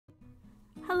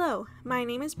Hello, my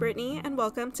name is Brittany and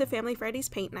welcome to Family Fridays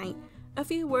Paint Night. A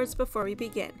few words before we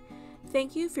begin.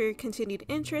 Thank you for your continued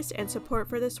interest and support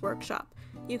for this workshop.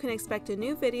 You can expect a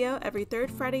new video every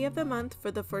third Friday of the month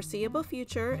for the foreseeable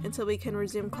future until we can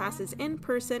resume classes in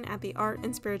person at the Art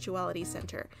and Spirituality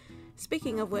Center.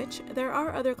 Speaking of which, there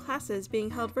are other classes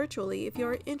being held virtually if you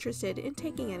are interested in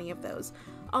taking any of those.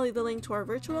 I'll leave the link to our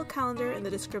virtual calendar in the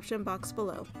description box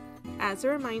below. As a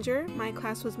reminder, my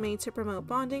class was made to promote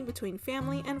bonding between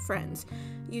family and friends.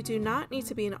 You do not need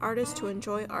to be an artist to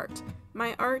enjoy art.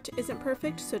 My art isn't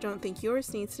perfect, so don't think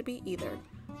yours needs to be either.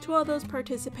 To all those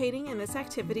participating in this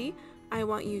activity, I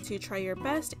want you to try your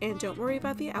best and don't worry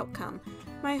about the outcome.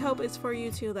 My hope is for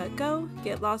you to let go,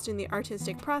 get lost in the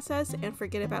artistic process, and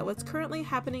forget about what's currently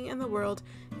happening in the world,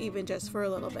 even just for a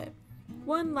little bit.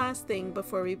 One last thing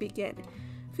before we begin.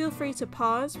 Feel free to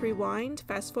pause, rewind,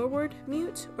 fast forward,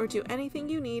 mute, or do anything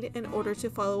you need in order to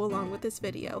follow along with this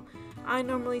video. I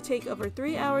normally take over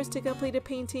 3 hours to complete a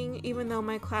painting, even though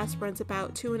my class runs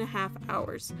about 2.5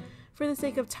 hours. For the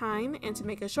sake of time and to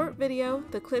make a short video,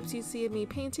 the clips you see of me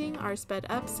painting are sped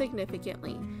up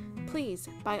significantly. Please,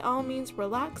 by all means,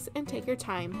 relax and take your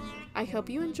time. I hope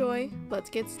you enjoy. Let's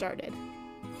get started.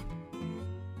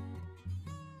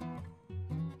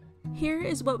 Here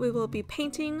is what we will be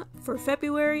painting for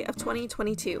February of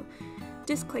 2022.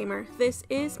 Disclaimer, this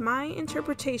is my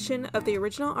interpretation of the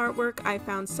original artwork I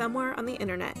found somewhere on the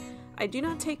internet. I do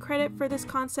not take credit for this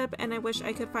concept and I wish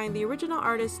I could find the original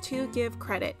artist to give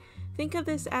credit. Think of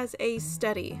this as a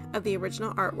study of the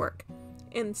original artwork.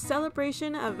 In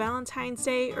celebration of Valentine's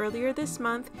Day earlier this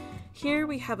month, here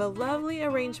we have a lovely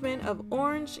arrangement of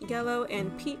orange, yellow,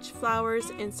 and peach flowers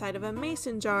inside of a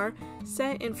mason jar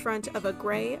set in front of a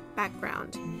gray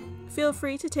background. Feel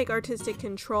free to take artistic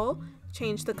control,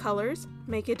 change the colors,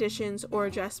 make additions or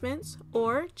adjustments,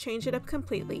 or change it up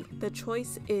completely. The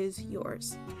choice is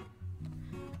yours.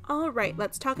 Alright,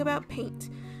 let's talk about paint.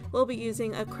 We'll be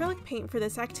using acrylic paint for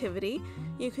this activity.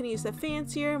 You can use the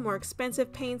fancier, more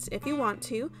expensive paints if you want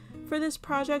to. For this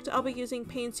project, I'll be using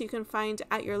paints you can find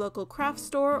at your local craft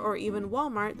store or even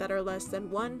Walmart that are less than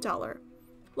 $1.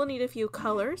 We'll need a few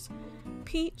colors: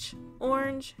 peach,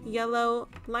 orange, yellow,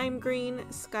 lime green,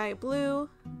 sky blue,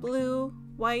 blue,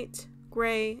 white,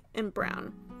 gray, and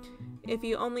brown. If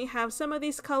you only have some of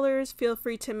these colors, feel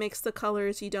free to mix the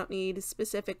colors. You don't need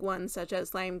specific ones such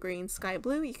as lime green, sky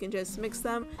blue. You can just mix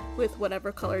them with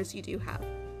whatever colors you do have.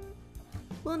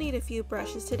 We'll need a few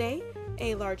brushes today: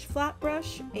 a large flat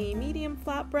brush, a medium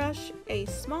flat brush, a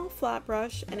small flat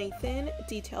brush, and a thin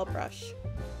detail brush.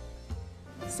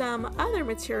 Some other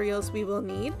materials we will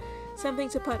need: something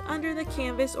to put under the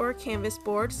canvas or canvas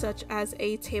board, such as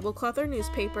a tablecloth or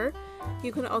newspaper.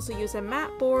 You can also use a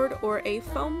mat board or a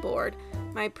foam board.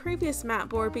 My previous mat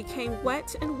board became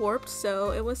wet and warped,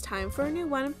 so it was time for a new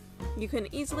one. You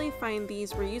can easily find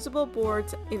these reusable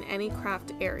boards in any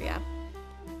craft area.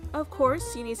 Of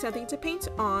course, you need something to paint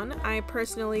on. I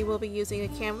personally will be using a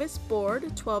canvas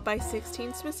board, 12 by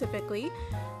 16 specifically.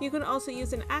 You can also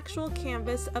use an actual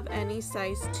canvas of any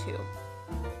size too.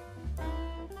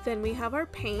 Then we have our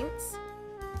paints.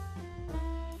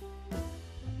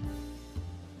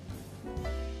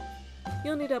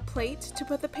 You'll need a plate to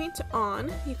put the paint on.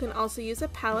 You can also use a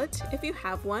palette if you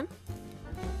have one.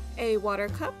 A water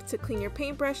cup to clean your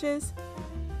paintbrushes.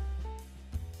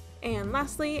 And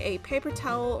lastly, a paper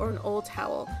towel or an old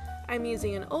towel. I'm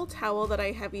using an old towel that I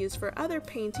have used for other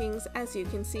paintings, as you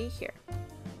can see here.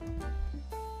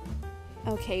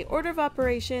 Okay, order of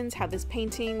operations, how this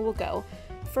painting will go.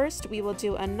 First, we will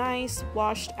do a nice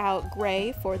washed out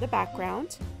gray for the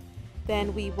background.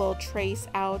 Then we will trace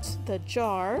out the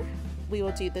jar. We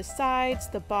will do the sides,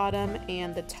 the bottom,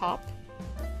 and the top.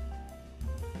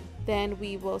 Then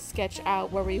we will sketch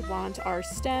out where we want our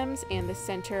stems and the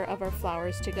center of our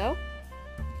flowers to go.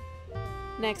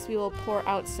 Next, we will pour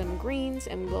out some greens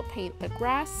and we will paint the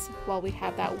grass. While we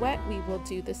have that wet, we will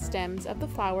do the stems of the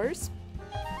flowers.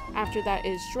 After that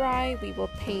is dry, we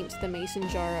will paint the mason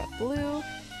jar blue,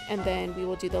 and then we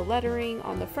will do the lettering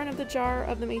on the front of the jar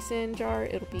of the mason jar.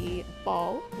 It'll be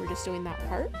ball. We're just doing that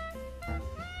part.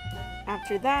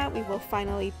 After that, we will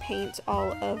finally paint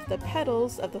all of the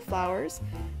petals of the flowers,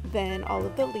 then all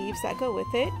of the leaves that go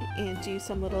with it, and do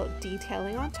some little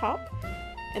detailing on top.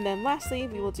 And then lastly,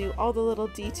 we will do all the little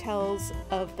details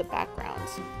of the background.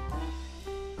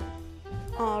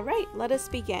 Alright, let us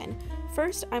begin.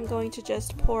 First, I'm going to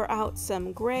just pour out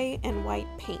some gray and white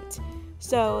paint.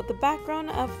 So the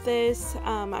background of this,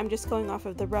 I'm just going off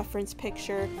of the reference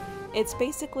picture. It's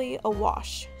basically a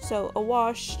wash. So a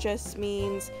wash just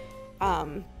means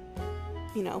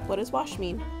you know, what does wash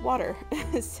mean? Water.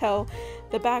 So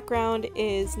the background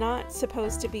is not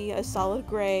supposed to be a solid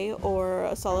gray or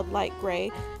a solid light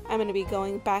gray. I'm going to be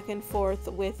going back and forth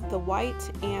with the white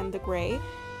and the gray,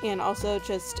 and also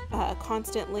just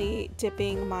constantly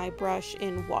dipping my brush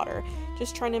in water,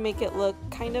 just trying to make it look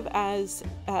kind of as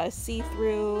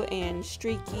see-through and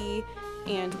streaky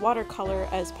and watercolor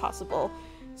as possible.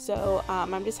 So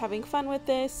I'm just having fun with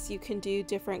this. You can do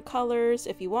different colors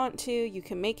if you want to. You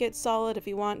can make it solid if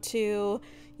you want to.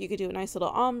 You could do a nice little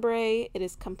ombre. It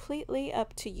is completely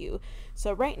up to you.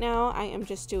 So right now I am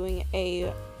just doing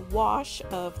a wash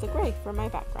of the gray for my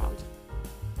background.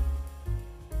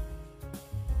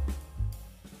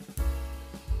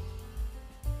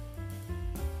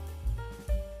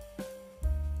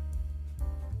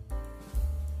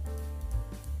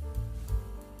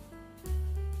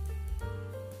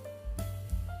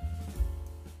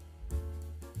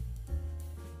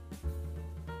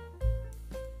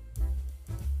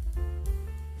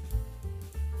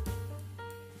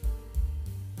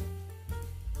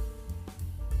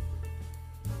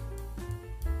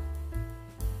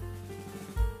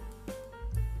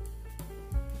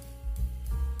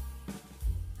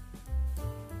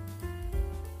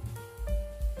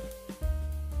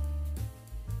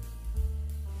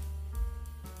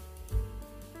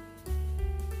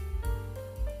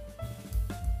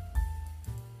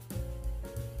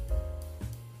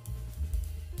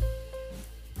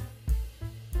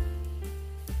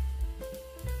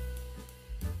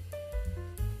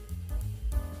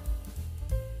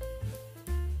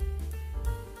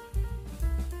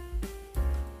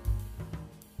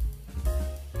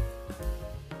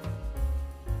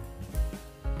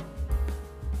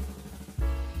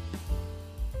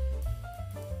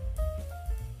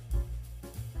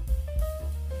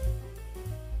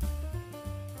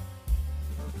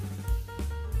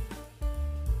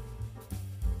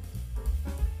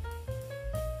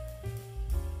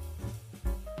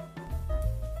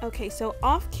 Okay, so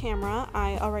off camera,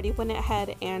 I already went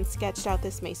ahead and sketched out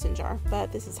this mason jar,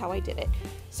 but this is how I did it.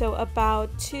 So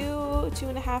about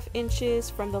 2.5 inches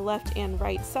from the left and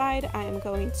right side, I am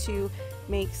going to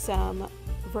make some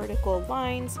vertical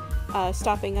lines,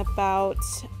 stopping about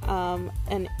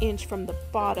an inch from the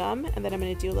bottom, and then I'm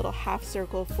going to do a little half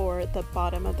circle for the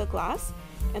bottom of the glass,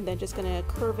 and then just going to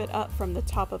curve it up from the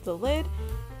top of the lid.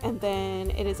 And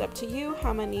then it is up to you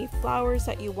how many flowers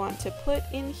that you want to put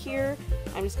in here.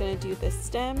 I'm just going to do the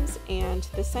stems and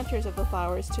the centers of the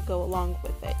flowers to go along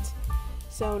with it.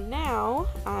 So now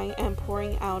I am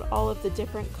pouring out all of the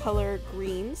different color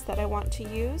greens that I want to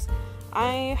use.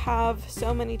 I have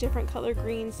so many different color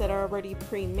greens that are already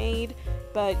pre-made,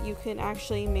 but you can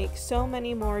actually make so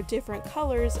many more different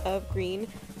colors of green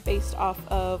based off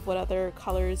of what other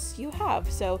colors you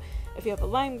have. So if you have a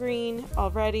lime green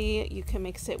already, you can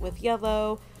mix it with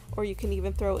yellow, or you can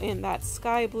even throw in that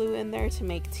sky blue in there to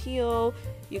make teal.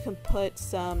 You can put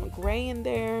some gray in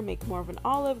there, make more of an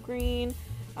olive green.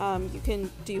 You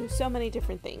can do so many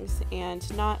different things,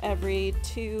 and not every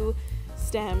two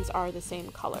stems are the same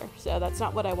color. So that's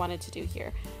not what I wanted to do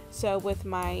here. So with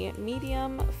my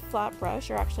medium flat brush,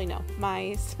 or actually no,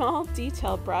 my small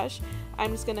detail brush,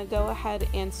 I'm just gonna go ahead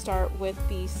and start with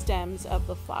the stems of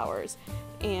the flowers.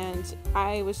 And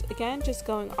I was again just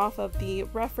going off of the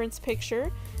reference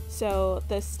picture. So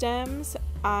the stems,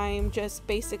 I'm just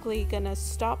basically gonna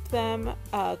stop them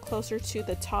closer to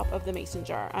the top of the mason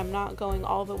jar. I'm not going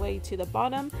all the way to the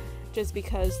bottom, just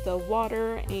because the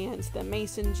water and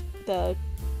the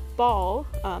ball,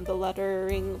 the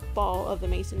lettering ball of the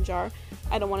mason jar,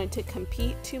 I don't want it to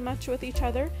compete too much with each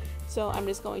other. So I'm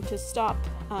just going to stop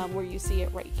where you see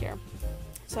it right here.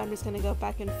 So I'm just gonna go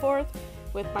back and forth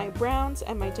with my browns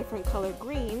and my different color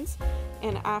greens,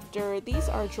 and after these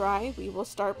are dry, we will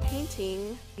start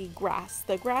painting the grass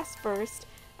first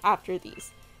after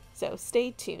these. So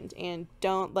stay tuned and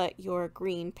don't let your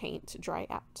green paint dry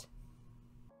out.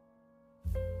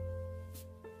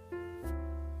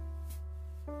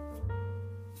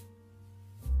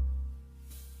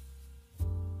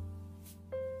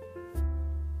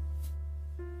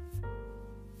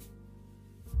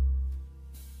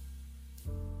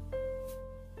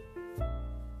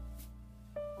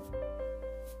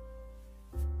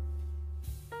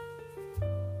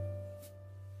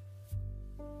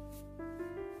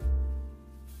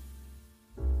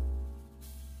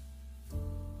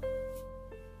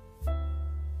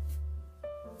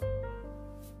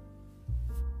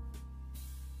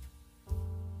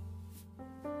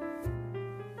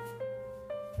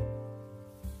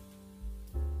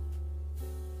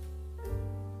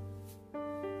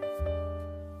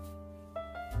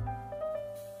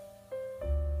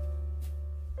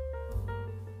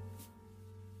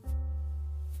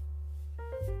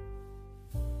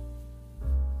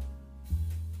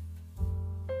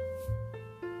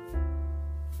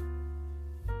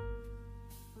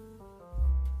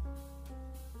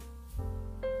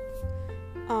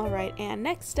 Alright, and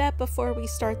next step before we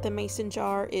start the mason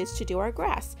jar is to do our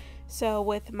grass. So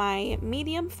with my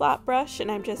medium flat brush,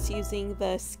 and I'm just using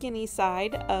the skinny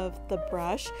side of the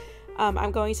brush,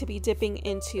 I'm going to be dipping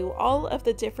into all of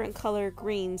the different color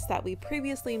greens that we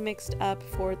previously mixed up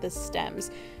for the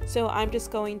stems. So I'm just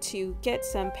going to get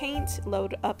some paint,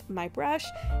 load up my brush,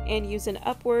 and use an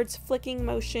upwards flicking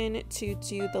motion to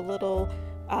do the little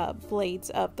blades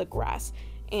of the grass.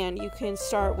 And you can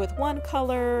start with one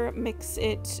color, mix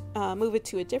it, move it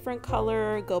to a different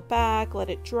color, go back, let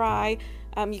it dry.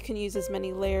 You can use as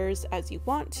many layers as you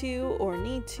want to, or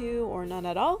need to, or none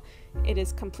at all. It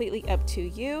is completely up to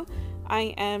you.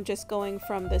 I am just going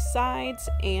from the sides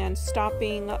and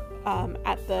stopping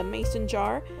at the mason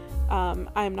jar.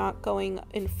 I'm not going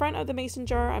in front of the mason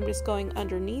jar, I'm just going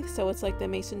underneath, so it's like the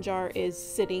mason jar is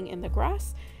sitting in the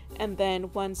grass. And then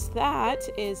once that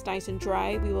is nice and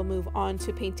dry, we will move on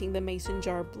to painting the mason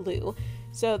jar blue.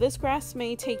 So this grass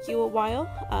may take you a while.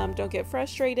 Don't get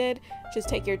frustrated, just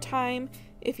take your time.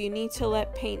 If you need to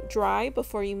let paint dry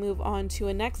before you move on to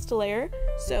a next layer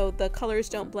so the colors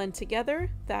don't blend together,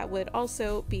 that would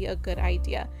also be a good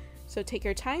idea. So take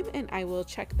your time and I will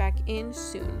check back in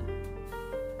soon.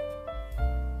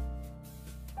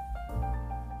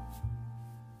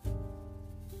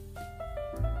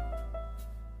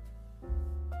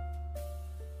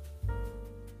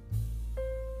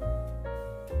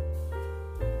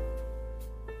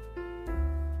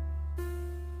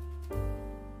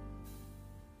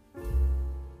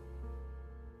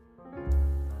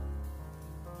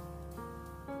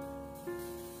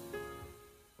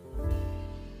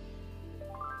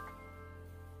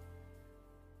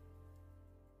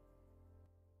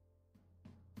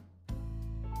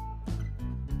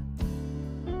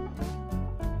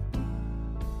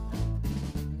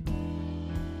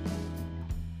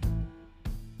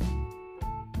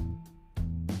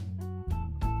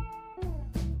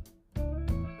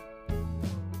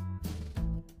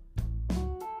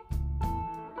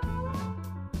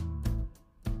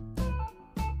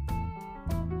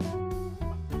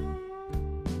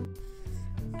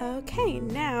 Okay,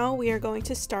 now we are going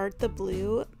to start the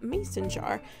blue mason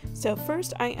jar. So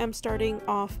first I am starting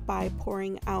off by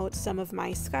pouring out some of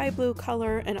my sky blue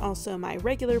color and also my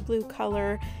regular blue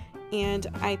color, and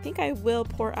I think I will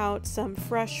pour out some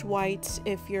fresh white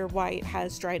if your white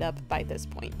has dried up by this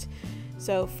point.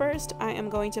 So first I am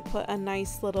going to put a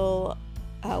nice little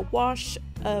wash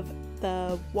of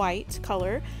the white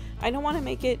color. I don't want to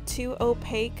make it too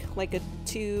opaque, like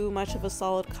too much of a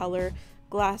solid color.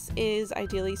 Glass is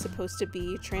ideally supposed to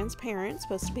be transparent,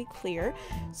 supposed to be clear,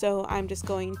 so I'm just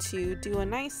going to do a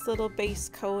nice little base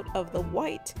coat of the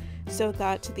white so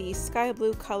that the sky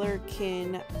blue color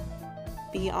can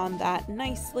be on that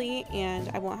nicely and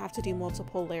I won't have to do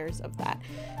multiple layers of that.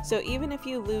 So even if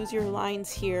you lose your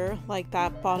lines here, like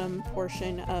that bottom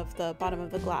portion of the bottom of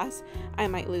the glass, I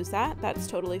might lose that. That's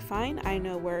totally fine. I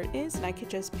know where it is and I could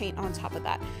just paint on top of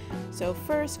that. So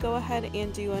first go ahead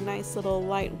and do a nice little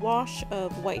light wash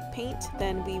of white paint,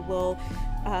 then we will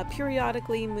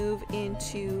periodically move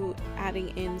into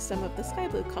adding in some of the sky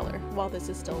blue color while this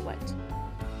is still wet.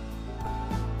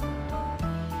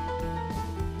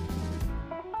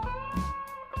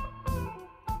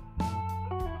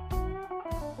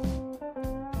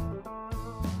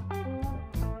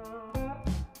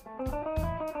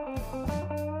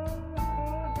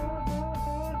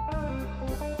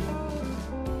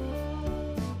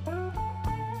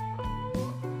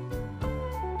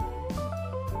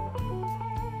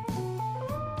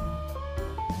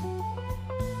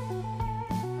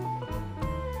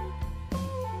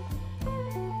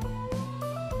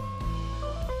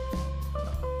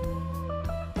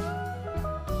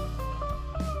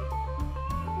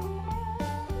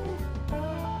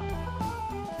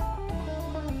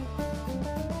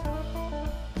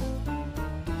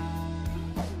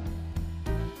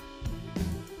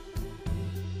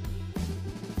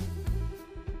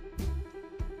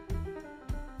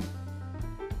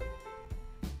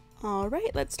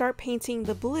 Alright, let's start painting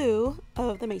the blue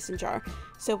of the mason jar.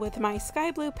 So with my sky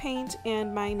blue paint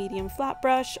and my medium flat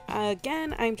brush,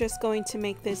 again, I'm just going to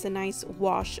make this a nice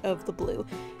wash of the blue.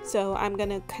 So I'm going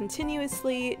to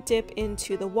continuously dip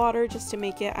into the water just to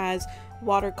make it as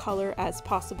watercolor as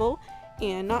possible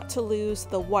and not to lose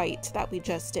the white that we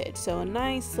just did. So a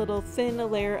nice little thin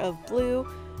layer of blue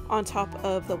on top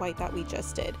of the white that we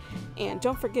just did. And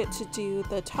don't forget to do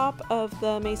the top of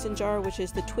the mason jar, which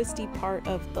is the twisty part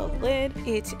of the lid.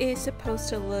 It is supposed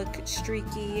to look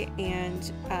streaky and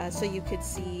so you could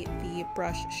see the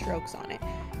brush strokes on it.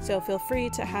 So feel free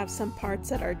to have some parts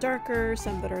that are darker,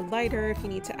 some that are lighter. If you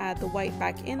need to add the white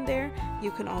back in there,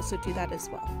 you can also do that as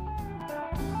well.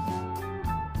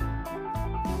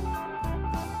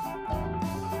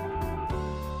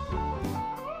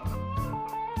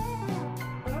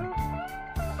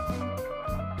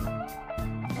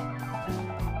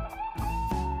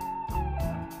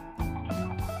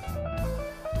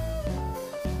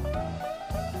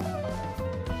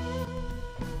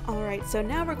 Alright, so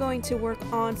now we're going to work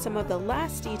on some of the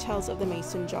last details of the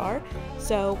mason jar.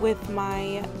 So with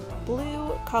my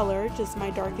blue color, just my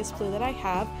darkest blue that I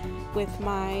have, with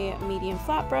my medium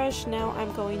flat brush, now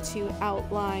I'm going to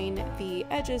outline the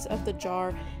edges of the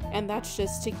jar, and that's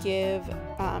just to give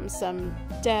some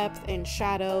depth and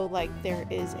shadow, like there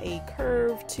is a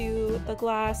curve to the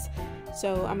glass.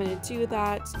 So I'm going to do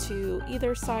that to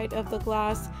either side of the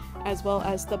glass as well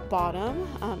as the bottom,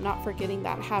 not forgetting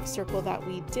that half circle that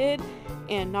we did,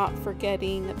 and not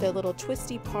forgetting the little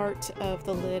twisty part of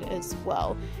the lid as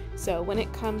well. So when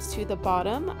it comes to the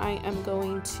bottom, I am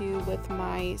going to, with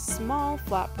my small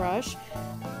flat brush,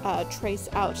 trace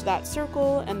out that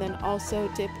circle, and then also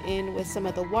dip in with some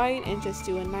of the white and just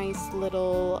do a nice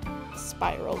little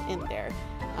spiral in there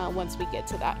once we get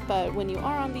to that. But when you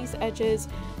are on these edges,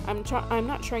 I'm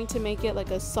not trying to make it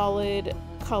like a solid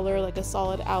color, like a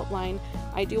solid outline.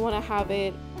 I do want to have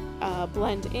it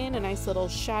blend in a nice little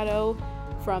shadow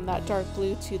from that dark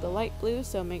blue to the light blue,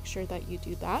 so make sure that you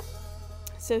do that.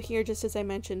 So here, just as I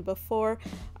mentioned before,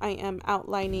 I am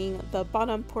outlining the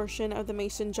bottom portion of the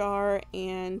mason jar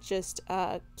and just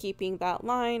keeping that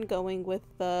line, going with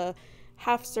the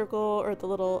half circle or the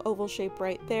little oval shape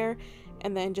right there.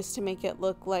 And then just to make it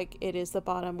look like it is the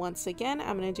bottom once again,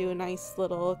 I'm going to do a nice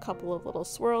couple of little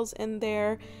swirls in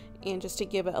there. And just to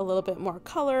give it a little bit more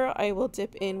color, I will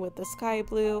dip in with the sky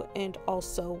blue and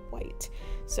also white.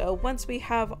 So once we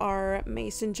have our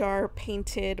mason jar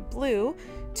painted blue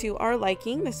to our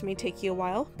liking, this may take you a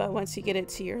while, but once you get it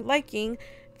to your liking,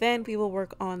 then we will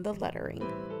work on the lettering.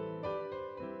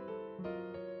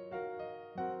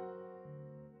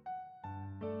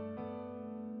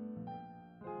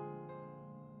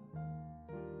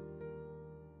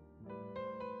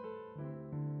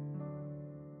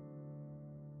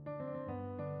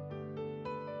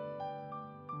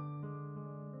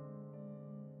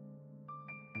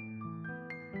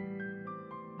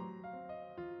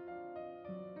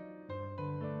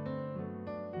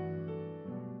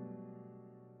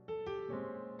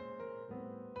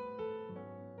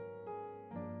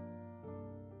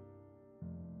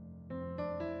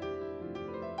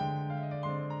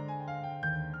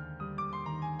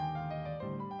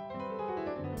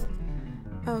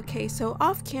 Okay, so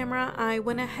off camera, I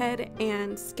went ahead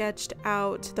and sketched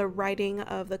out the writing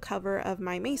of the cover of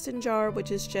my mason jar,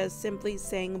 which is just simply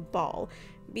saying ball,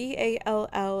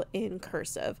 B-A-L-L in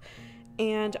cursive.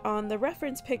 And on the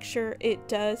reference picture, it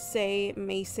does say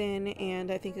mason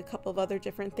and I think a couple of other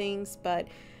different things, but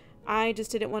I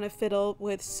just didn't want to fiddle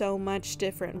with so much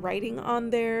different writing on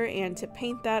there and to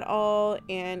paint that all,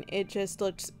 and it just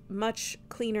looked much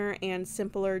cleaner and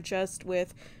simpler just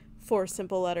with 4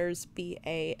 simple letters,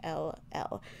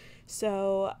 B-A-L-L.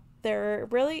 So there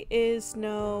really is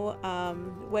no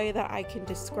way that I can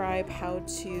describe how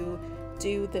to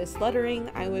do this lettering.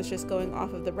 I was just going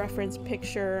off of the reference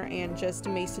picture and just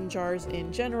mason jars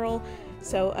in general.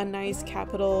 So a nice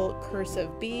capital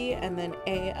cursive B and then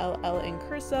A-L-L in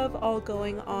cursive, all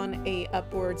going on a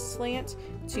upward slant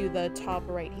to the top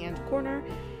right hand corner.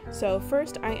 So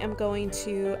first I am going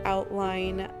to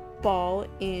outline ball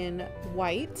in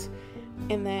white,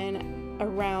 and then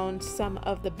around some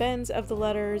of the bends of the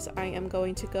letters I am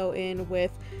going to go in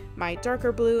with my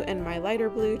darker blue and my lighter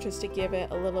blue just to give it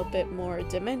a little bit more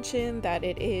dimension, that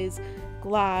it is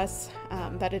glass,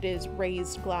 that it is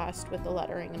raised glass with the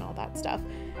lettering and all that stuff.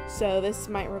 So this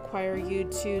might require you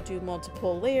to do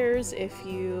multiple layers. If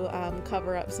you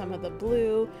cover up some of the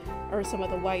blue or some of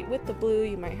the white with the blue,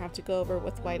 you might have to go over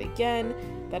with white again.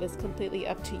 That is completely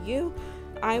up to you.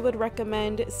 I would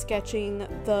recommend sketching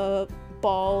the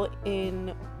ball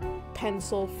in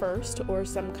pencil first or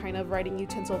some kind of writing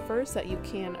utensil first that you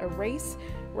can erase,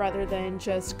 rather than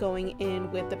just going in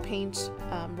with the paint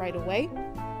right away.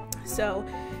 So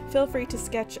feel free to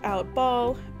sketch out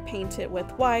ball, paint it with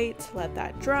white, let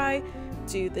that dry,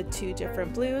 do the 2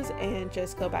 different blues, and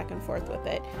just go back and forth with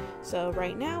it. So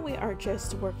right now we are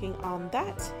just working on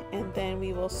that, and then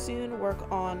we will soon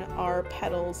work on our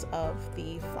petals of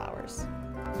the flowers.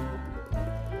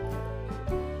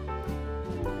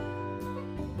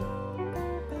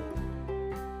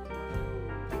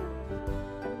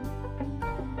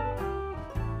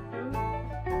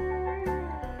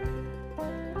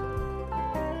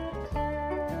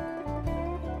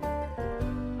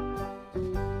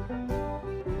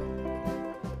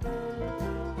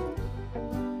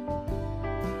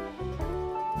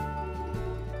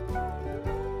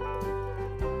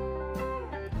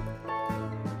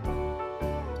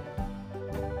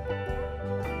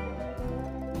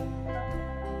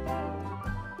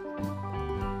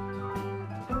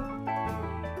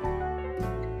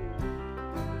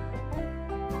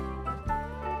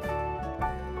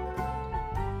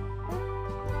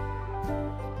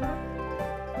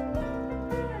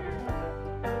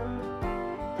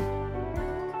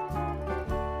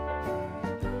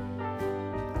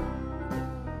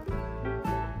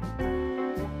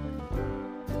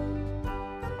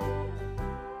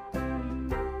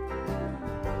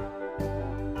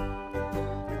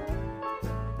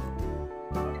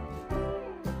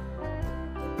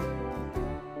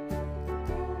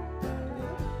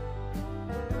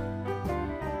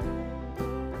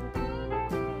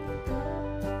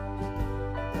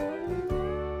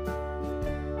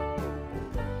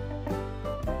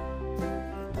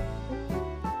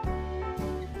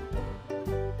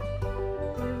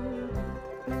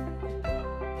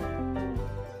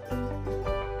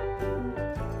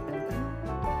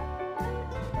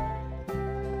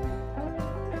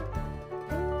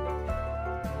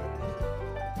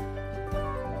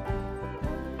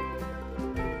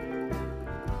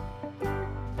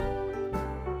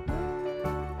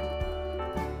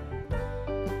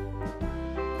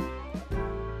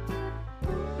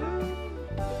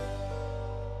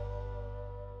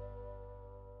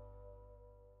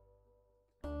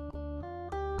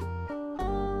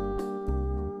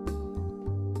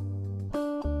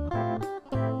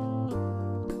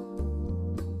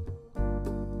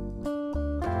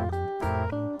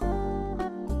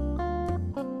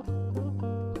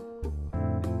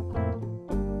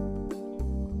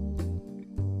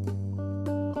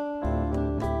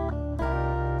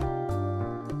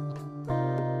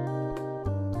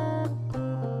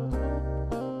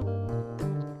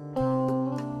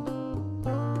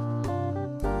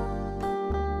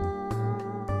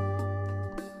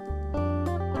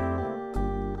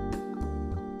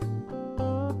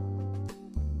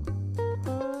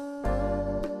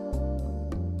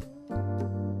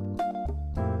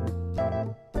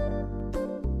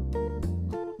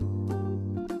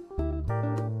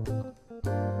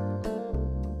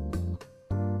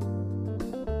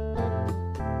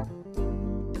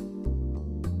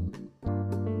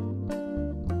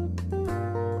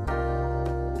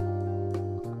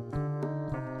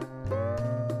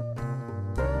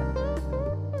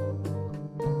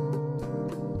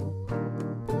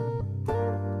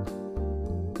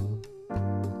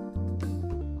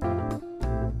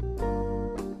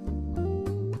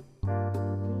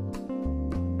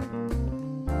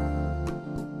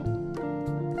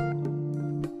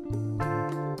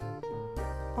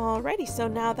 Alrighty, so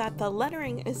now that the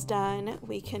lettering is done,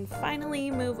 we can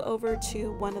finally move over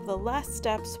to one of the last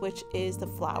steps, which is the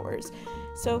flowers.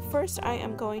 So first I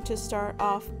am going to start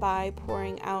off by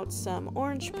pouring out some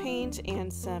orange paint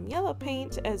and some yellow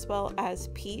paint, as well as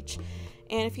peach.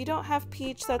 And if you don't have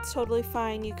peach, that's totally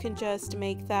fine. You can just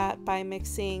make that by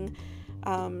mixing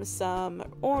some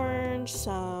orange,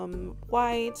 some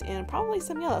white, and probably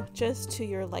some yellow, just to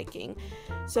your liking.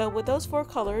 So with those 4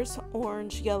 colors,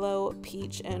 orange, yellow,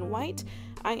 peach, and white,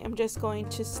 I am just going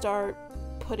to start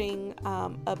putting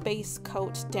a base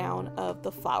coat down of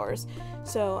the flowers.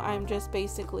 So I'm just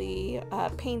basically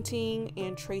painting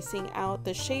and tracing out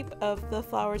the shape of the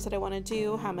flowers that I want to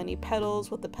do, how many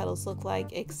petals, what the petals look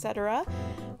like, etc.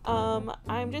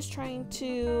 I'm just trying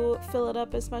to fill it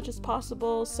up as much as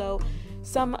possible. So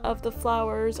some of the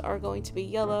flowers are going to be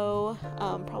yellow,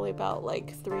 probably about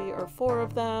like 3 or 4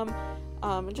 of them.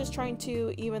 Just trying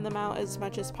to even them out as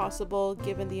much as possible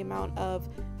given the amount of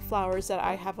flowers that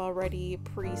I have already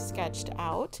pre-sketched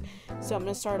out. So I'm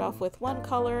going to start off with one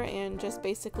color and just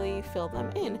basically fill them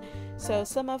in. So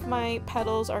some of my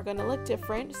petals are going to look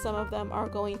different. Some of them are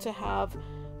going to have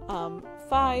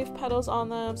 5 petals on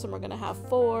them, some are going to have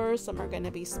 4, some are going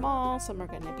to be small, some are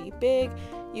going to be big.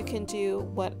 You can do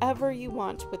whatever you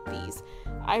want with these.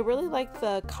 I really like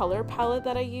the color palette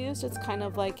that I used. It's kind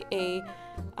of like a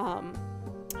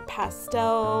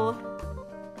pastel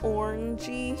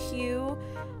orangey hue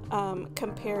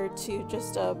compared to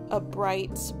just a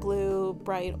bright blue,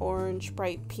 bright orange,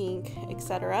 bright pink,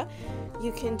 etc.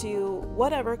 You can do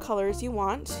whatever colors you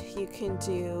want. You can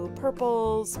do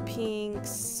purples,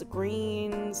 pinks,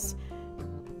 greens.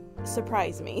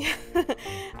 Surprise me.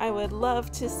 I would love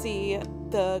to see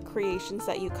the creations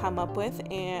that you come up with,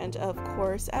 and of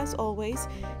course, as always,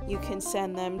 you can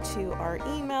send them to our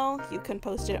email. You can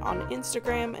post it on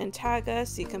Instagram and tag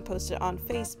us. You can post it on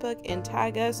Facebook and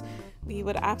tag us. We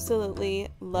would absolutely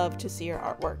love to see your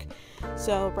artwork.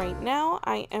 So right now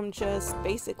I am just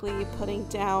basically putting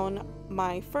down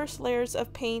my first layers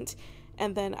of paint,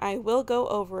 and then I will go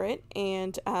over it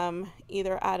and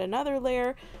either add another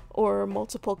layer or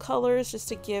multiple colors just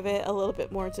to give it a little bit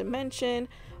more dimension,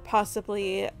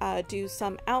 possibly do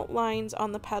some outlines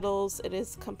on the petals. It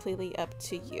is completely up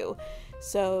to you.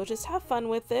 So just have fun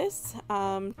with this.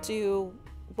 Do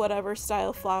whatever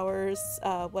style flowers,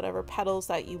 whatever petals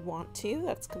that you want to.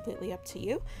 That's completely up to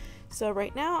you. So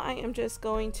right now I am just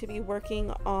going to be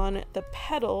working on the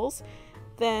petals.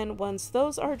 Then once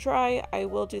those are dry, I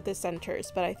will do the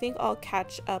centers, but I think I'll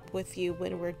catch up with you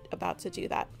when we're about to do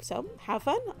that. So have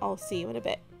fun. I'll see you in a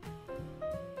bit.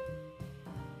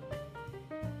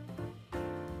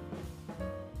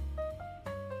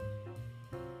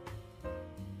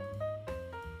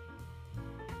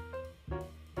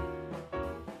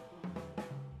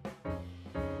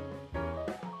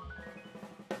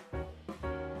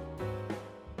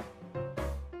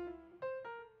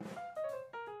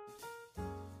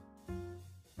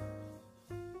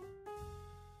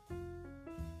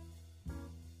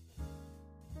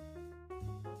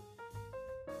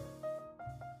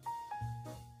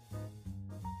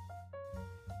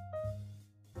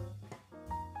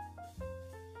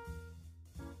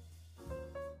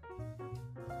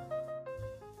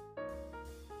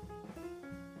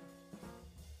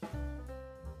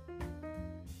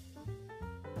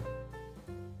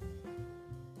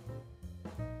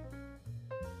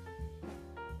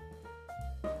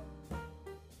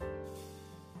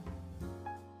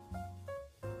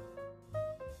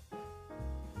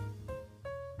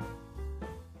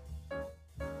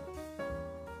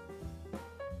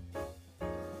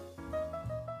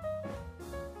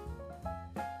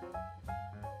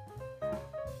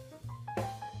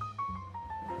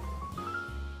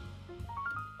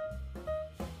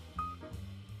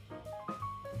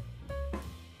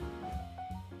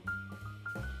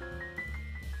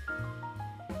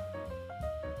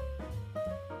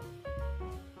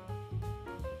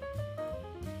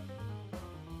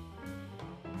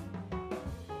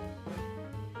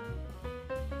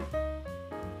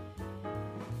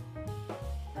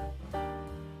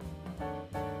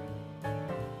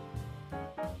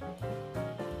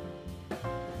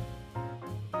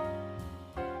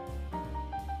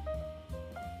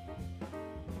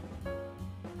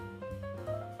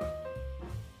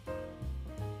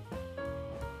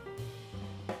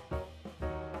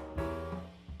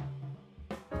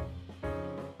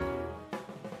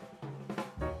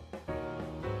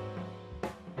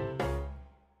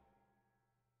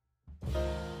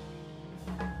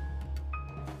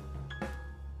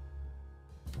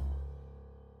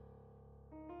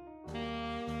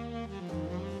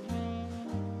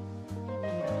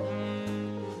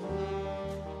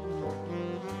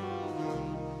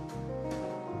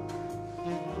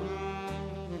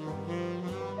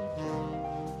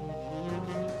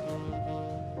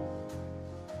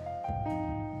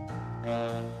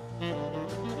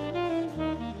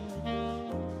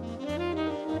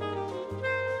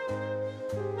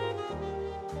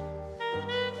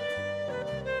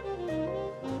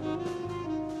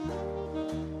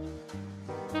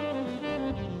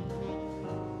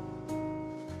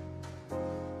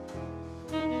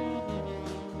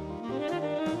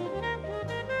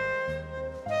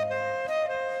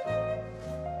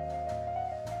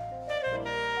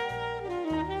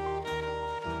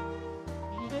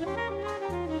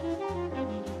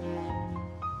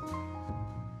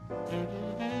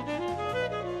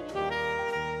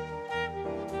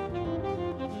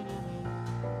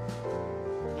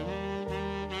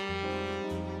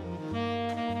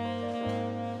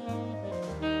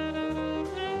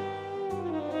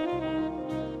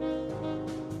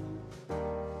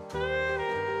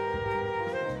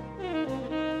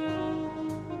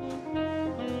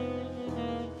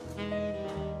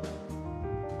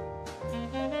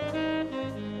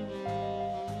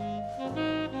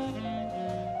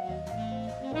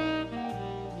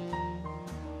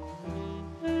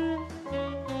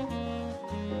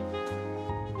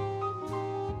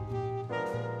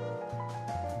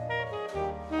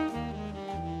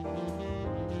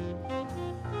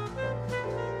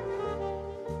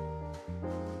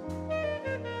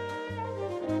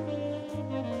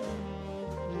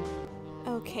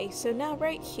 Okay, so now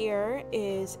right here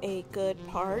is a good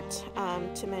part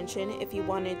to mention if you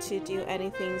wanted to do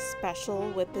anything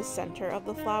special with the center of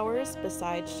the flowers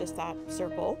besides just that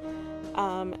circle.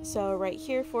 So right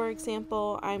here, for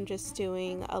example, I'm just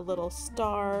doing a little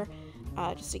star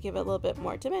just to give it a little bit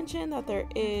more dimension that there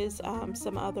is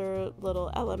some other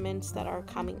little elements that are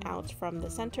coming out from the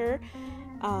center.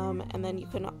 And then you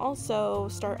can also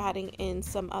start adding in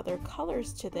some other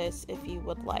colors to this if you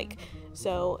would like.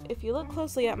 So if you look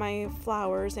closely at my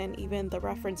flowers and even the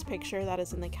reference picture that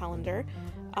is in the calendar,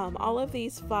 all of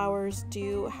these flowers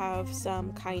do have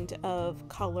some kind of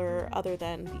color other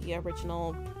than the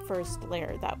original first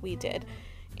layer that we did.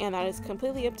 And that is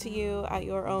completely up to you at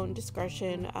your own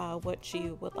discretion what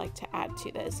you would like to add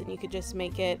to this. And you could just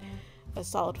make it a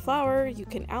solid flower, you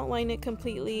can outline it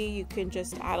completely, you can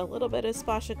just add a little bit of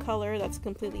splash of color, that's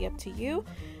completely up to you.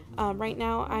 Right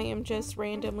now I am just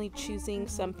randomly choosing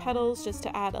some petals just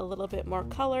to add a little bit more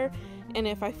color, and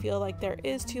if I feel like there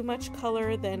is too much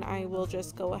color then I will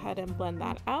just go ahead and blend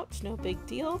that out, no big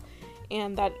deal.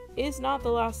 And that is not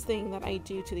the last thing that I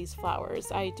do to these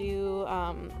flowers. I do,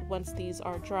 once these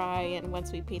are dry and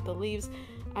once we paint the leaves,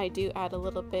 I do add a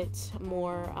little bit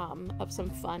more of some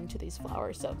fun to these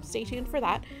flowers, so stay tuned for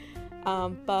that.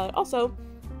 But also,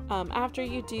 after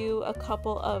you do a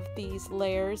couple of these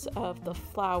layers of the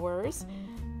flowers,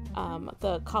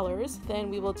 the colors, then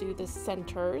we will do the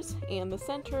centers. And the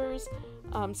centers,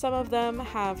 some of them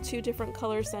have 2 different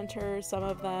color centers, some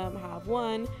of them have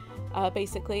 1.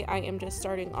 Basically, I am just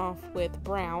starting off with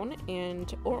brown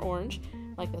or orange,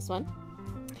 like this one.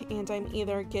 And I'm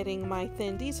either getting my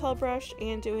thin detail brush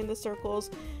and doing the circles,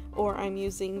 or I'm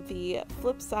using the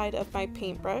flip side of my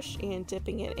paintbrush and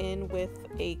dipping it in with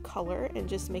a color and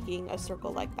just making a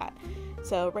circle like that.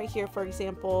 So right here, for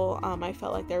example, I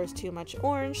felt like there was too much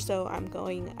orange, so I'm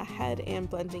going ahead and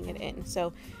blending it in.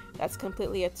 So that's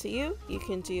completely up to you. You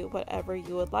can do whatever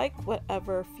you would like,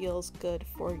 whatever feels good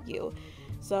for you.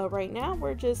 So right now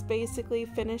we're just basically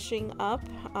finishing up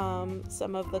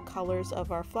some of the colors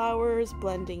of our flowers,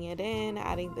 blending it in,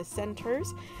 adding the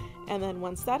centers, and then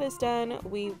once that is done,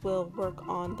 we will work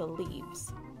on the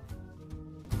leaves.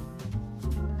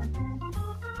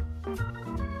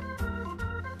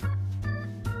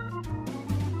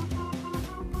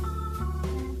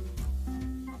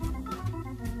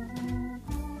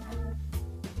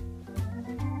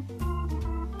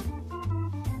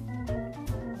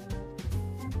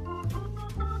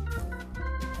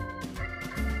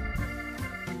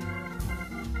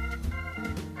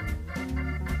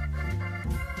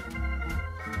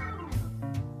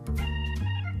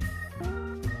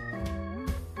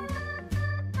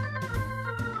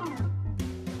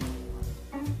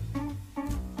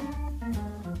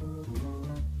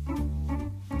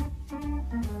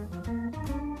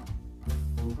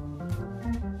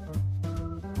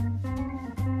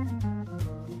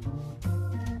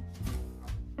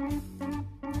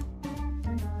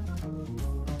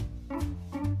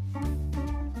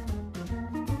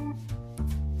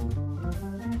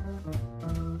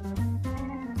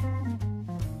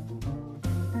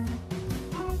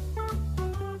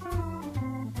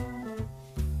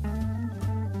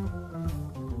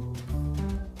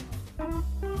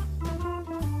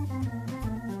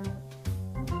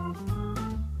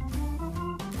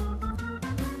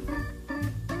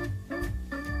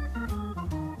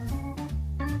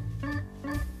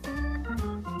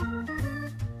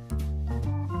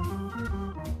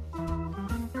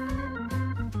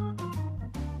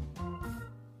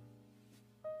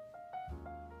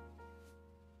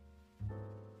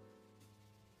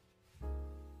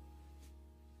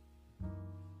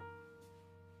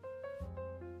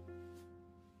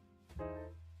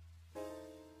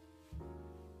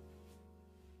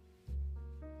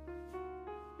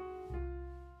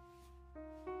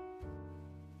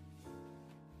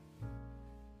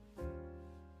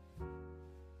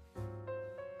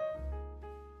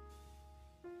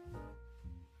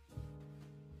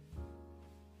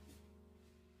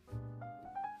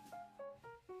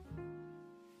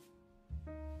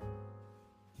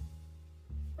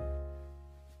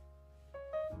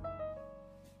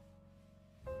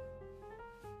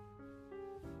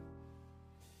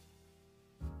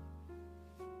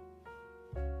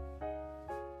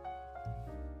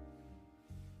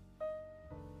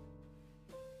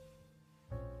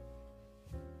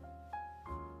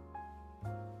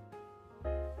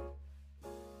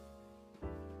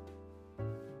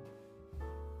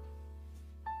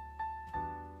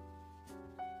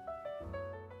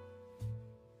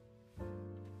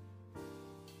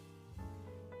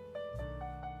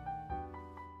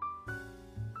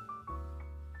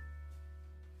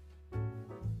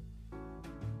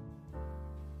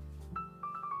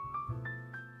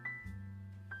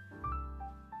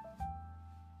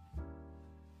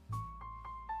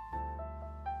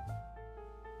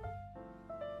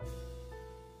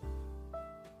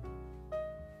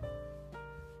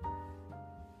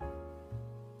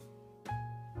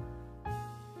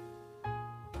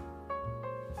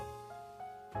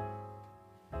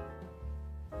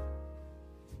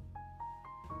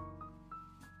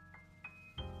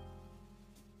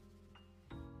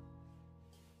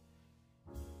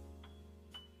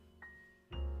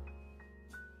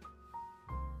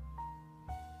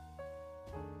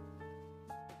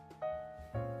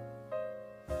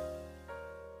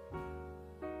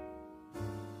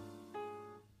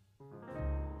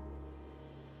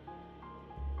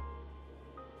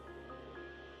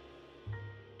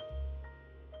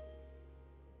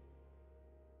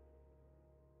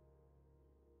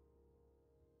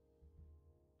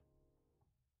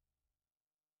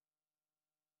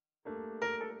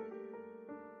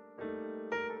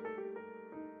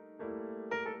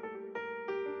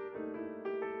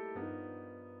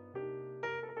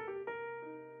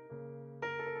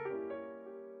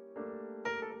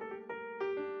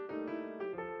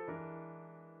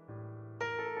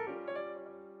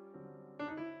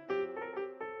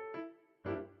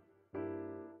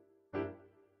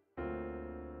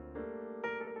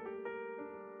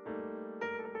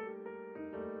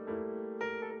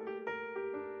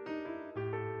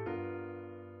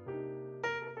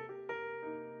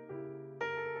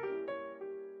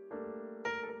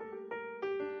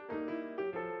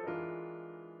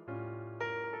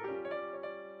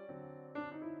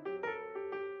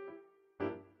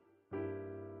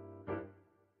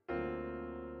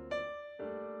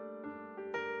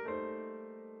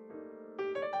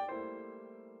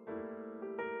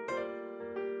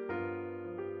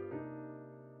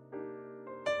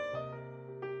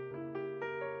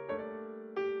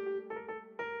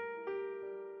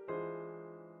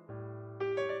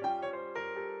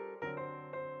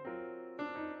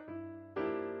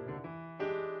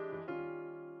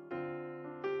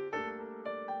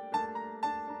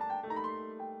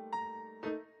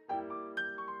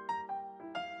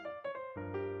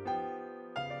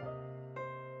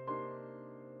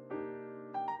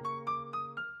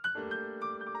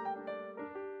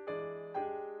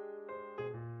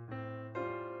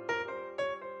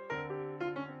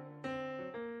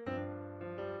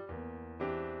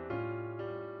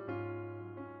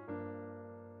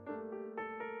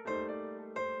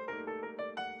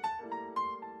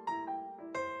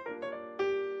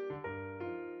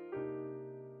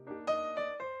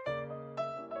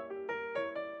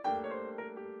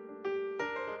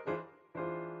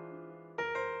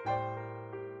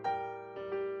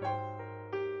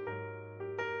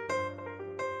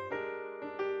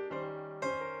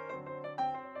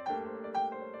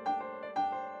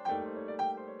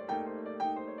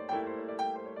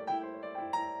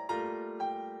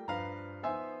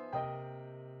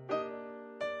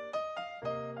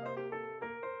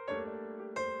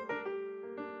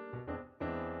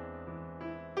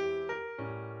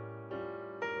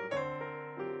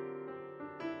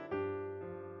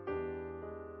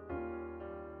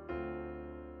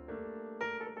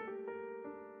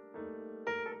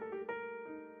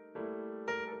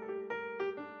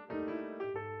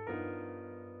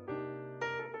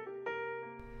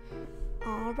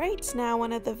 Alright, now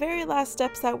one of the very last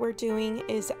steps that we're doing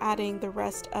is adding the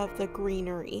rest of the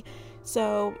greenery.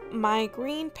 So my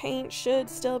green paint should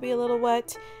still be a little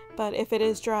wet, but if it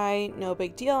is dry, no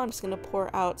big deal. I'm just going to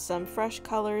pour out some fresh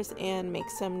colors and make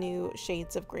some new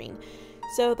shades of green.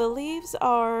 So the leaves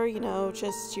are,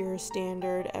 just your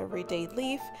standard everyday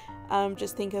leaf.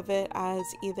 Just think of it as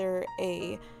either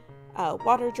a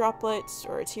water droplet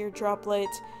or a tear droplet.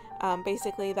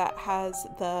 Basically that has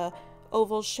the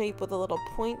oval shape with a little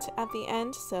point at the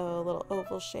end, so a little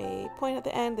oval shape point at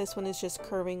the end. This one is just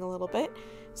curving a little bit,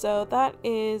 so that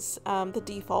is the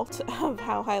default of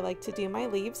how I like to do my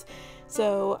leaves.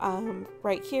 So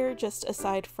right here, just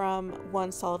aside from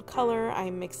one solid color,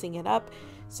 I'm mixing it up.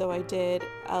 So I did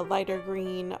a lighter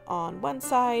green on one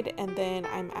side, and then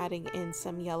I'm adding in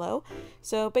some yellow.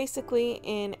 So basically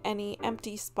in any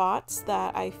empty spots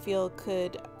that I feel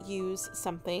could use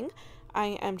something,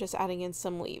 I am just adding in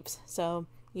some leaves. So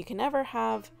you can never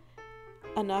have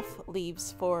enough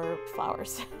leaves for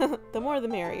flowers. The more the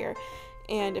merrier.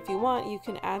 And if you want, you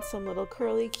can add some little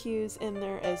curly cues in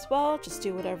there as well. Just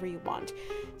do whatever you want.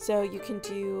 So you can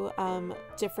do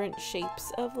different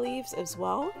shapes of leaves as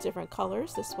well, different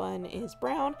colors. This one is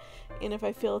brown, and if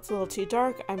I feel it's a little too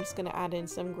dark, I'm just going to add in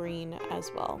some green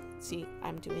as well. See,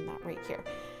 I'm doing that right here.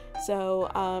 So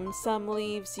some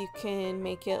leaves you can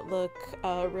make it look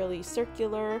really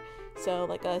circular, so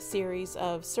like a series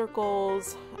of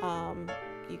circles.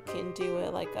 You can do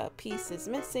it like a piece is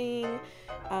missing.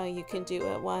 You can do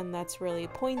it one that's really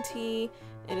pointy.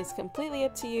 It is completely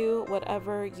up to you,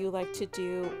 whatever you like to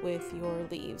do with your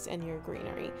leaves and your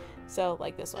greenery. So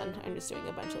like this one, I'm just doing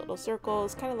a bunch of little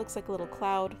circles. Kind of looks like a little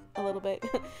cloud, a little bit,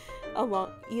 a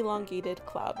long elongated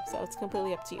cloud. So it's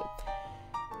completely up to you.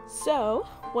 So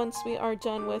once we are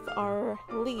done with our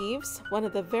leaves, one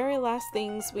of the very last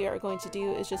things we are going to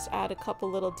do is just add a couple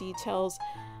little details,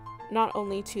 not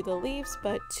only to the leaves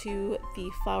but to the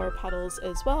flower petals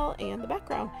as well and the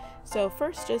background. So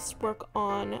first just work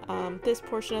on this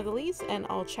portion of the leaves, and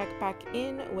I'll check back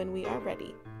in when we are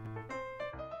ready.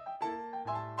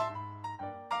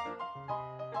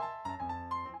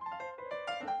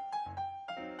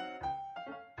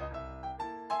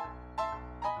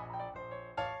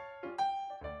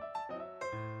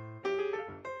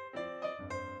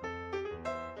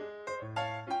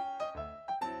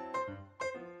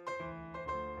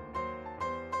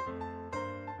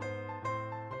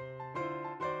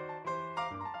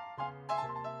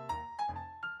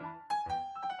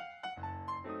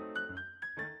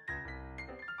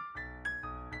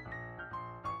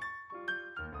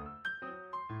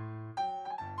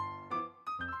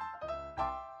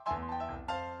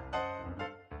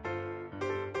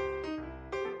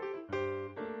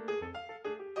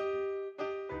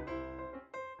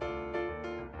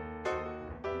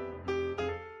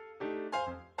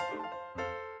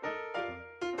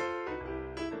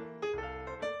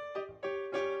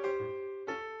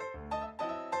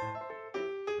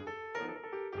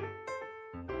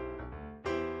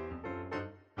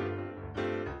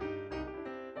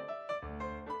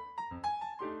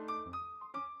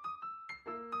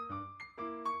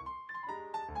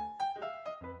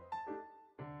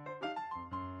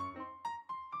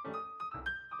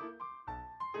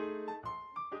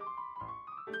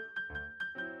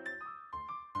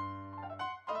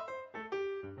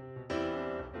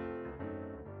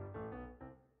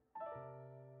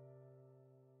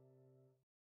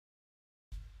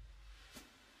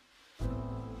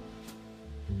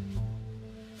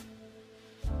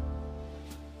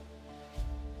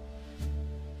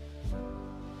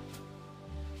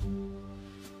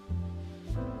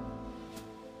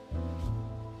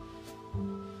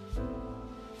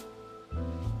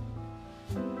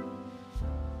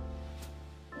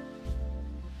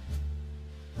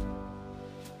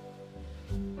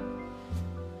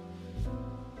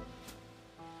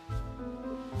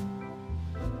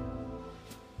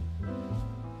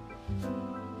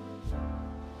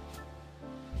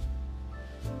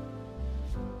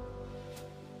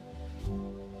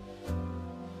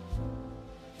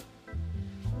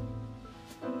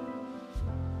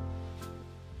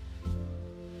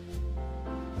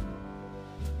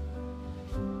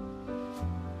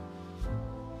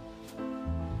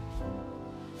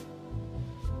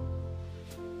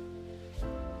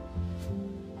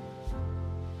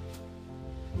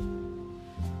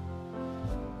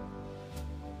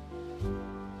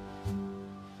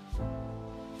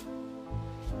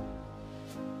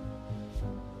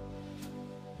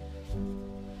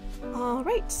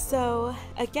 Alright, so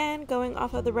again, going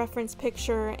off of the reference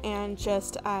picture and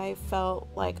just I felt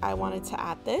like I wanted to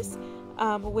add this.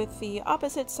 With the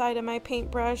opposite side of my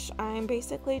paintbrush, I'm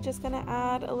basically just going to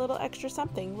add a little extra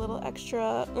something, a little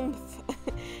extra oomph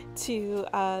to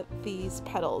these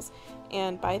petals.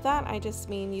 And by that, I just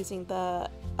mean using the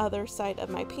other side of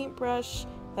my paintbrush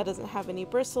that doesn't have any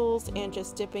bristles and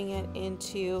just dipping it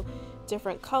into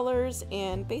different colors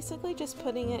and basically just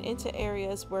putting it into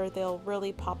areas where they'll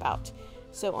really pop out.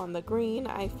 So on the green,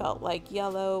 I felt like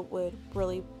yellow would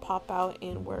really pop out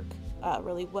and work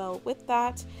really well with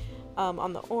that.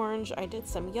 On the orange, I did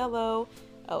some yellow.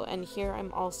 Oh, and here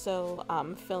I'm also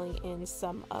filling in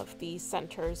some of the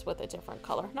centers with a different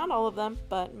color. Not all of them,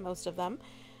 but most of them.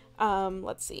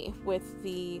 Let's see, with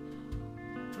the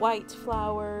white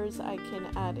flowers, I can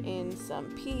add in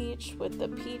some peach. With the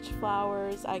peach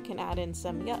flowers, I can add in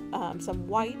some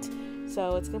white.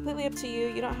 So it's completely up to you.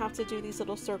 You don't have to do these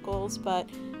little circles, but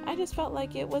I just felt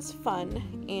like it was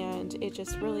fun and it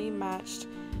just really matched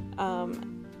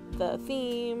the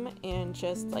theme and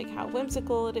just like how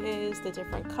whimsical it is, the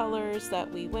different colors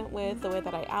that we went with, the way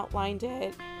that I outlined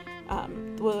it,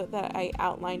 the way that I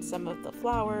outlined some of the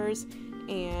flowers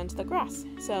and the grass.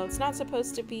 So it's not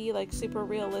supposed to be like super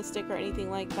realistic or anything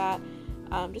like that.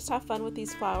 Just have fun with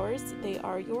these flowers. They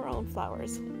are your own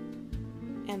flowers.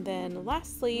 And then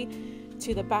lastly,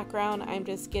 to the background, I'm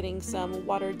just getting some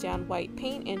watered down white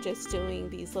paint and just doing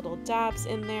these little dabs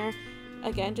in there.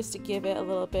 Again, just to give it a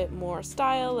little bit more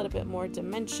style, a little bit more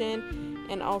dimension.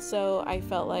 And also I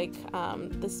felt like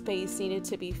the space needed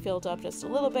to be filled up just a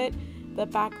little bit. The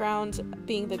background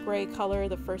being the gray color,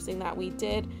 the first thing that we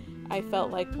did, I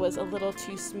felt like was a little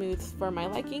too smooth for my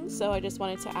liking. So I just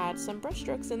wanted to add some brush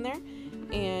strokes in there.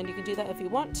 And you can do that if you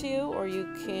want to, or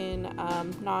you can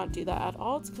not do that at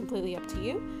all. It's completely up to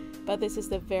you. But this is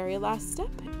the very last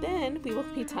step. Then we will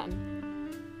be done.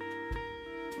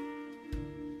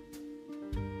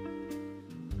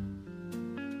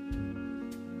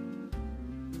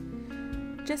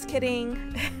 Just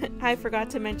kidding. I forgot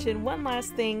to mention one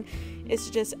last thing is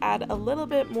to just add a little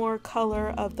bit more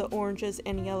color of the oranges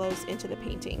and yellows into the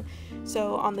painting.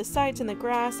 So on the sides and the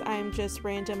grass, I'm just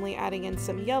randomly adding in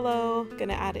some yellow,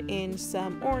 gonna add in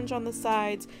some orange on the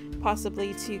sides,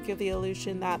 possibly to give the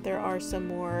illusion that there are some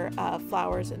more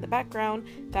flowers in the background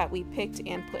that we picked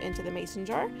and put into the mason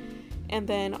jar. And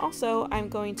then also I'm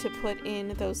going to put in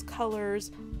those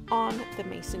colors on the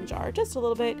mason jar just a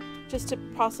little bit, just to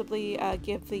possibly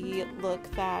give the look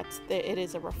that it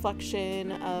is a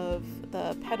reflection of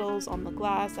the petals on the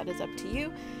glass. That is up to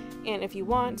you. And if you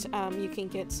want, you can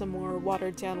get some more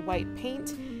watered down white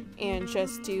paint and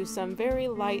just do some very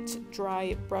light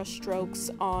dry brush strokes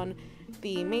on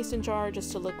the mason jar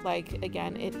just to look like,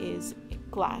 again, it is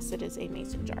glass, it is a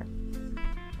mason jar.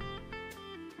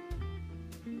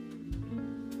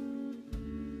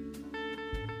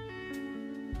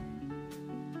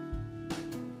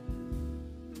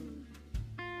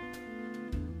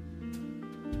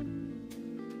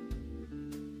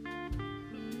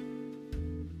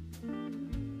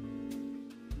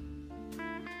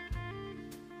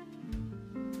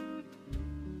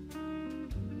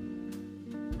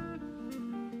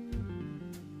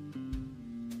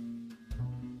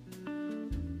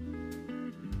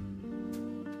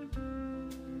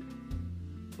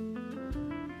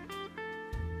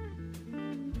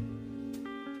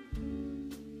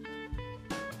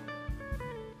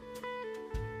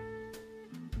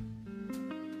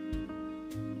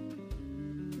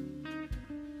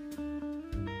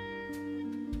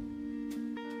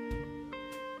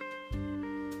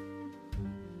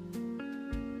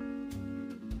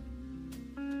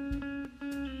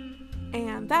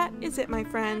 And that is it, my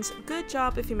friends. Good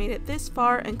job if you made it this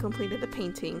far and completed the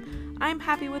painting. I'm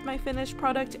happy with my finished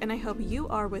product and I hope you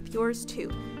are with yours too.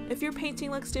 If your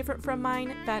painting looks different from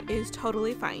mine, that is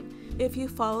totally fine. If you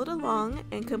followed along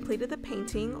and completed the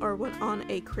painting or went on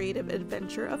a creative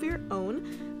adventure of your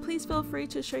own, please feel free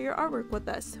to share your artwork with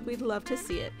us. We'd love to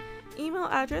see it. Email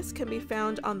address can be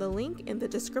found on the link in the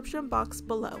description box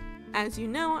below. As you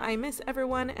know, I miss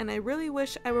everyone and I really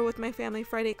wish I were with my Family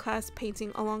Friday class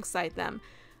painting alongside them.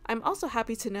 I'm also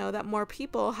happy to know that more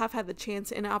people have had the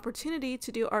chance and opportunity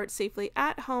to do art safely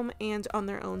at home and on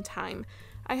their own time.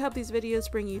 I hope these videos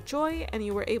bring you joy and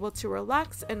you were able to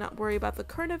relax and not worry about the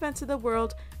current events of the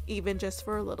world, even just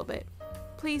for a little bit.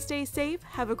 Please stay safe,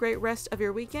 have a great rest of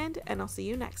your weekend, and I'll see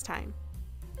you next time.